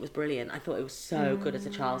I think it was brilliant. I thought it was so good as a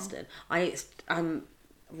Charleston. I'm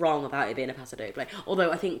wrong about it being a Paso Doble.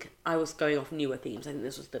 Although I think I was going off newer themes. I think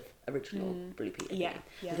this was the original Blue Peter theme.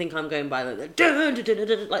 I think I'm going by the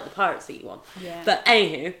Pirate Sea one. Yeah. But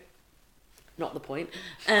anywho, not the point.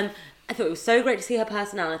 I thought it was so great to see her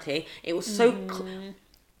personality. It was so...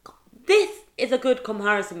 This is a good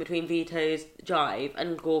comparison between Vito's Jive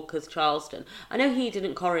and Gorka's Charleston. I know he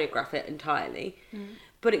didn't choreograph it entirely,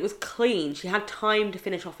 but it was clean. She had time to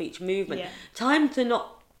finish off each movement. Yeah. Time to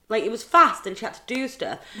not Like, it was fast and she had to do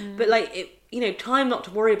stuff. But, like, it, you know, time not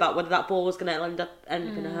to worry about whether that ball was going to end up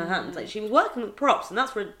in her hands. Like, she was working with props, and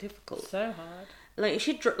that's really difficult. So hard. Like,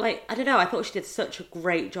 like, I don't know, I thought she did such a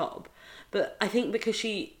great job. But I think because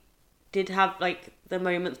she did have, like, the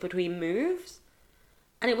moments between moves,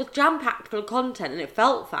 and it was jam-packed full of content, and it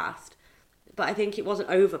felt fast, but I think it wasn't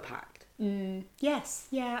overpacked. Yes,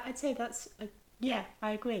 yeah, I'd say that's... yeah,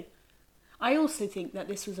 I agree. I also think that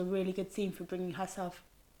this was a really good theme for bringing her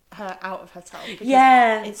out of herself.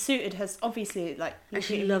 Yeah. It suited her, obviously, like... And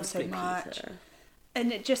she loves so Blue much. Peter.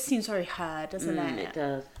 And it just seems very her, doesn't it? It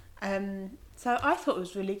does. So I thought it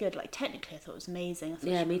was really good. Like, technically, I thought it was amazing. I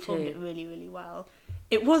thought she me performed too. it really, really well.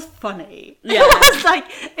 It was funny. Yeah. It was like...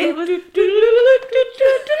 It was...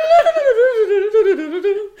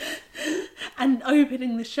 And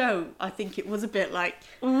opening the show, I think it was a bit like,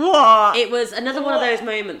 what? It was another one of those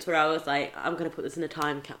moments where I was like, I'm going to put this in a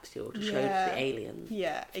time capsule to show to the aliens.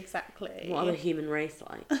 Yeah, exactly. What are the human race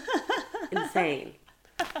like? Insane.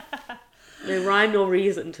 No rhyme nor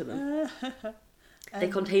reason to them. They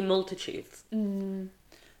contain multitudes.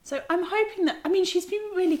 So I'm hoping that, I mean, she's been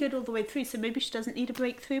really good all the way through, so maybe she doesn't need a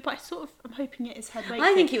breakthrough, but I'm hoping it is her breakthrough.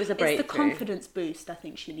 I think it was a breakthrough. It's the confidence boost I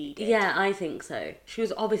think she needed. Yeah, I think so. She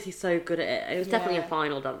was obviously so good at it. It was definitely a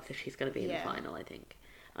final dance if she's going to be in the final, I think.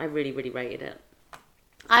 I really, really rated it.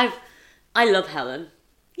 I love Helen.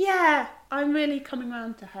 Yeah, I'm really coming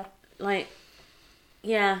round to her. Like,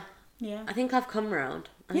 yeah. Yeah. I think I've come round.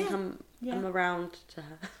 I think I'm around to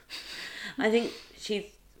her. I think she's,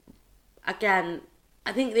 again,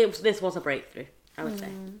 I think this was a breakthrough, I would say.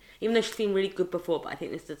 Even though she's been really good before, but I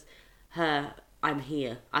think this is her, I'm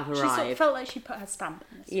here, I've arrived. She sort of felt like she put her stamp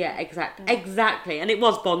on this. Yeah, exactly. And it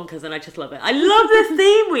was bonkers and I just love it. I love this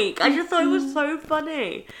theme week. I just thought it was so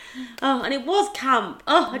funny. Oh, and it was camp.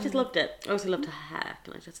 Oh, I just loved it. I also loved her hair,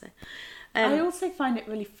 can I just say. I also find it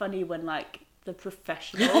really funny when, like, the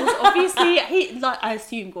professionals, obviously, I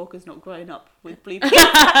assume Gorka's not grown up with Blue Peter,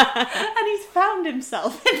 and he's found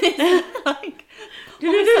himself in this, like,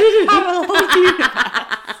 parallel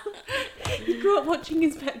universe. He grew up watching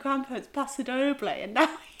his grandparents Paso Doble, and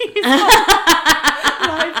now he's on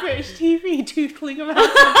live British TV tootling around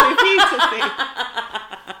some Blue Peter thing.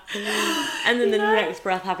 And then the next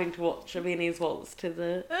breath having to watch a Viennese waltz to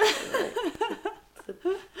the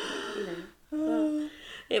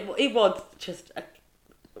It was just an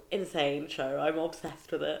insane show. I'm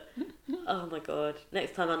obsessed with it. Oh my god.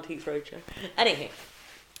 Next time Antiques Roadshow. Anyway.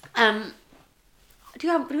 Do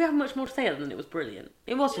we have much more to say other than it was brilliant?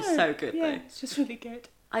 It was just so good though. It's just really good.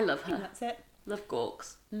 I love her. That's it. Love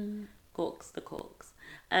Gorks. Gorks the Corks.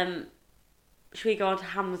 Should we go on to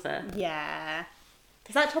Hamza? Yeah.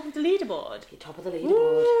 Is that top of the leaderboard? Top of the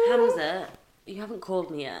leaderboard. Hamza, you haven't called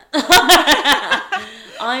me yet.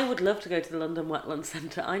 I would love to go to the London Wetland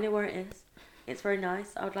Centre. I know where it is. It's very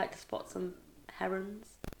nice. I would like to spot some herons,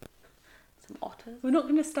 some otters. We're not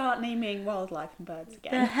going to start naming wildlife and birds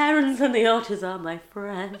again. The herons and the otters are my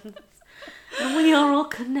friends. And we are all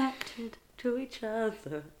connected to each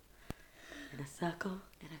other. In a circle,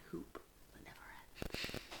 in a hoop that never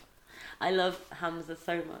ends. I love Hamza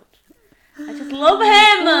so much. I just love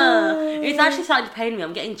him. It's actually starting to pain me.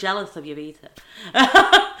 I'm getting jealous of Yavita.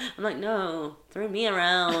 I'm like, no, throw me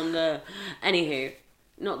around. Anywho,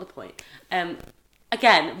 not the point.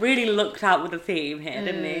 Again, really looked out with the theme here,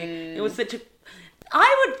 didn't he? It was such a...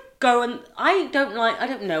 I would go and... I don't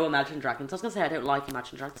know Imagine Dragons. I was going to say I don't like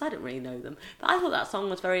Imagine Dragons. I don't really know them. But I thought that song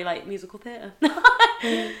was very, like, musical theatre.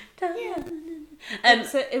 Yeah.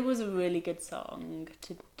 It was a really good song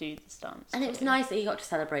to do this dance. And it was nice that he got to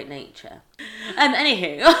celebrate nature.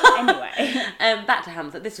 Anywho. Anyway. Back to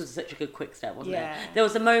Hamza. This was such a good quick step, wasn't Yeah. it? There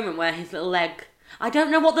was a moment where his little leg... I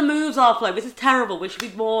don't know what the moves are, Flo. This is terrible. We should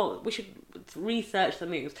research the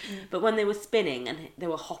moves. But when they were spinning and they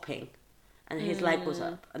were hopping... and his leg was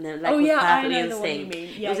up, and their leg was perfectly in sync.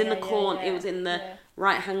 It was in the corner. It was in the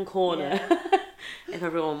right-hand corner. Yeah. If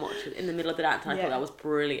everyone watched it in the middle of the dance, I thought that was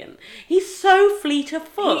brilliant. He's so fleet of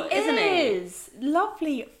foot, isn't he? He is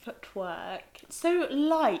lovely footwork, so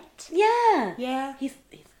light. Yeah, yeah. He's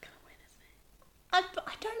gonna win, isn't he?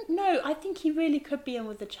 I don't know. I think he really could be in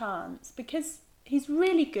with a chance because he's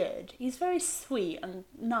really good. He's very sweet and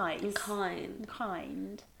nice and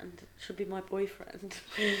kind, and should be my boyfriend.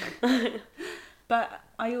 But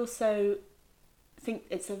I also think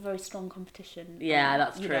it's a very strong competition. Yeah,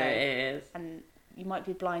 that's true. It is, and you might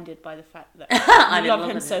be blinded by the fact that I love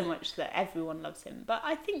him so much that everyone loves him. But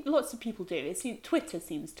I think lots of people do. Twitter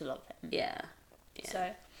seems to love him. Yeah.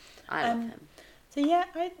 So I love him. So yeah,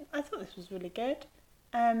 I thought this was really good.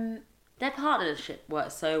 Their partnership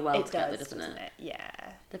works so well together, doesn't it? Yeah.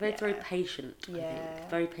 They're both very patient, I Yeah. think.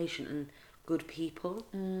 Very patient and good people.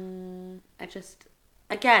 I just...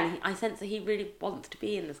 Again, I sense that he really wants to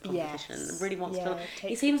be in this competition. Yes. And really wants Yeah, to... He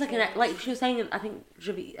takes seems it like she was saying, I think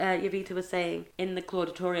Yavita was saying in the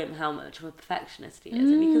Clauditorium how much of a perfectionist he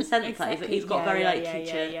is. And you can sense exactly. that. He's got very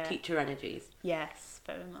yeah. teacher energies. Yes,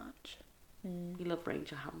 very much. You love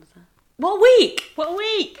Ranger Hamza. What a week! What a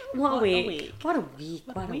week! What a week! What a week!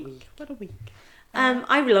 What a week! What a week!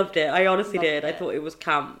 I loved it. I honestly did. Loved I thought it was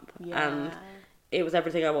camp. Yeah. And it was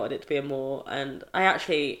everything I wanted it to be and more. And I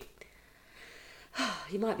actually...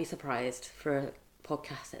 You might be surprised for a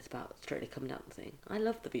podcast that's about Strictly Come Dancing. I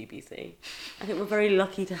love the BBC. I think we're very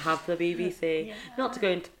lucky to have the BBC. Yeah. Not to go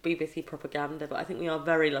into BBC propaganda, but I think we are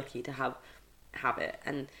very lucky to have it.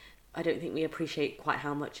 And I don't think we appreciate quite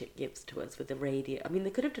how much it gives to us with the radio. I mean, they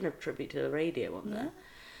could have done a tribute to the radio on there.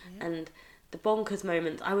 Yeah. And the bonkers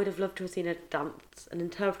moments, I would have loved to have seen an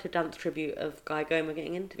interpretive dance tribute of Guy Goma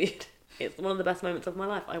getting interviewed. It's one of the best moments of my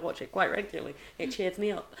life. I watch it quite regularly. It cheers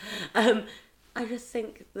me up. I just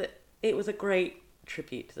think that it was a great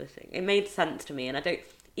tribute to the thing. It made sense to me, and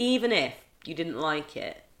even if you didn't like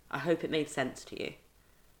it, I hope it made sense to you.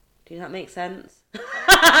 Do that make sense?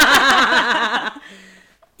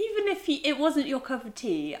 Even if it wasn't your cup of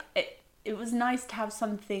tea, it was nice to have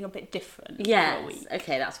something a bit different. Yes.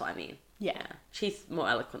 Okay, that's what I mean. Yeah. She's more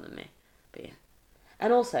eloquent than me. But yeah.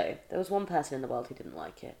 And also, there was one person in the world who didn't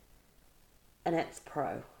like it. An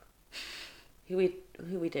ex-pro. who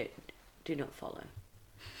we do not follow.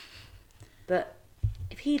 But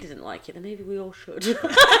if he didn't like it, then maybe we all should.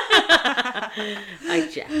 I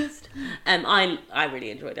jest. I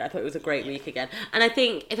really enjoyed it. I thought it was a great week again. And I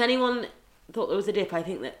think if anyone thought there was a dip, I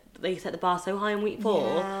think that they set the bar so high in week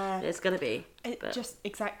 4, it's going to be. Just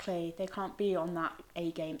exactly. They can't be on that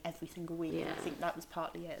A game every single week. Yeah. I think that was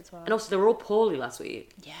partly it as well. And also, they were all poorly last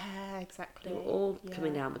week. Yeah, exactly. They were all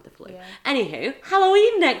coming down with the flu. Yeah. Anyway,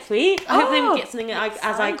 Halloween next week. I hope they get something as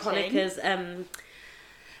exciting. iconic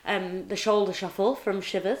as the shoulder shuffle from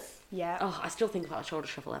Shivers. Yeah. Oh, I still think about a shoulder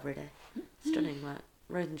shuffle every day. Stunning work.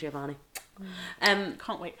 Rose and Giovanni.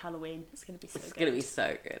 Can't wait for Halloween. It's going to be so good. It's going to be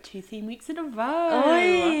so good. 2 theme weeks in a row. Oh,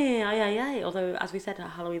 yeah. Although, as we said,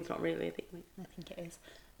 Halloween's not really a theme week. I think it is.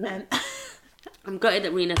 I'm gutted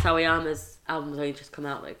that Rina Sawayama's album's only just come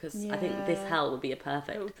out, though, because I think This Hell would be a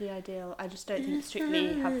perfect... It would be ideal. I just don't think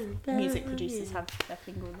Strictly music producers have their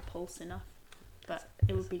finger on the pulse enough. But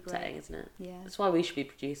it would be great. Upsetting, isn't it? Yeah. That's why we should be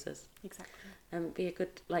producers. Exactly. Be a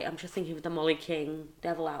good... I'm just thinking of the Molly King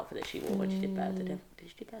devil outfit that she wore when she did Better the Devil. Did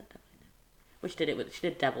she do Better the Devil? Well, she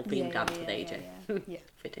did devil themed dance with AJ. Yeah.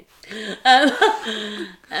 Fitting.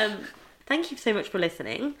 Thank you so much for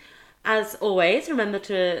listening. As always, remember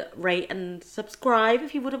to rate and subscribe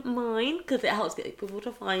if you wouldn't mind, because it helps get people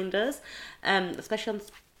to find us, especially on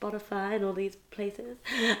Spotify and all these places.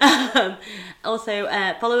 Also,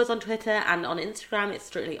 follow us on Twitter and on Instagram. It's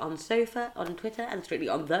Strictly on Sofa on Twitter and Strictly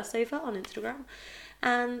on the Sofa on Instagram.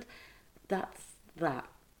 And that's that.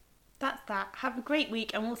 That's that. Have a great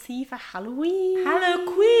week and we'll see you for Halloween. Hello,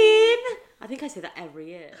 Queen! I think I say that every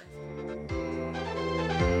year.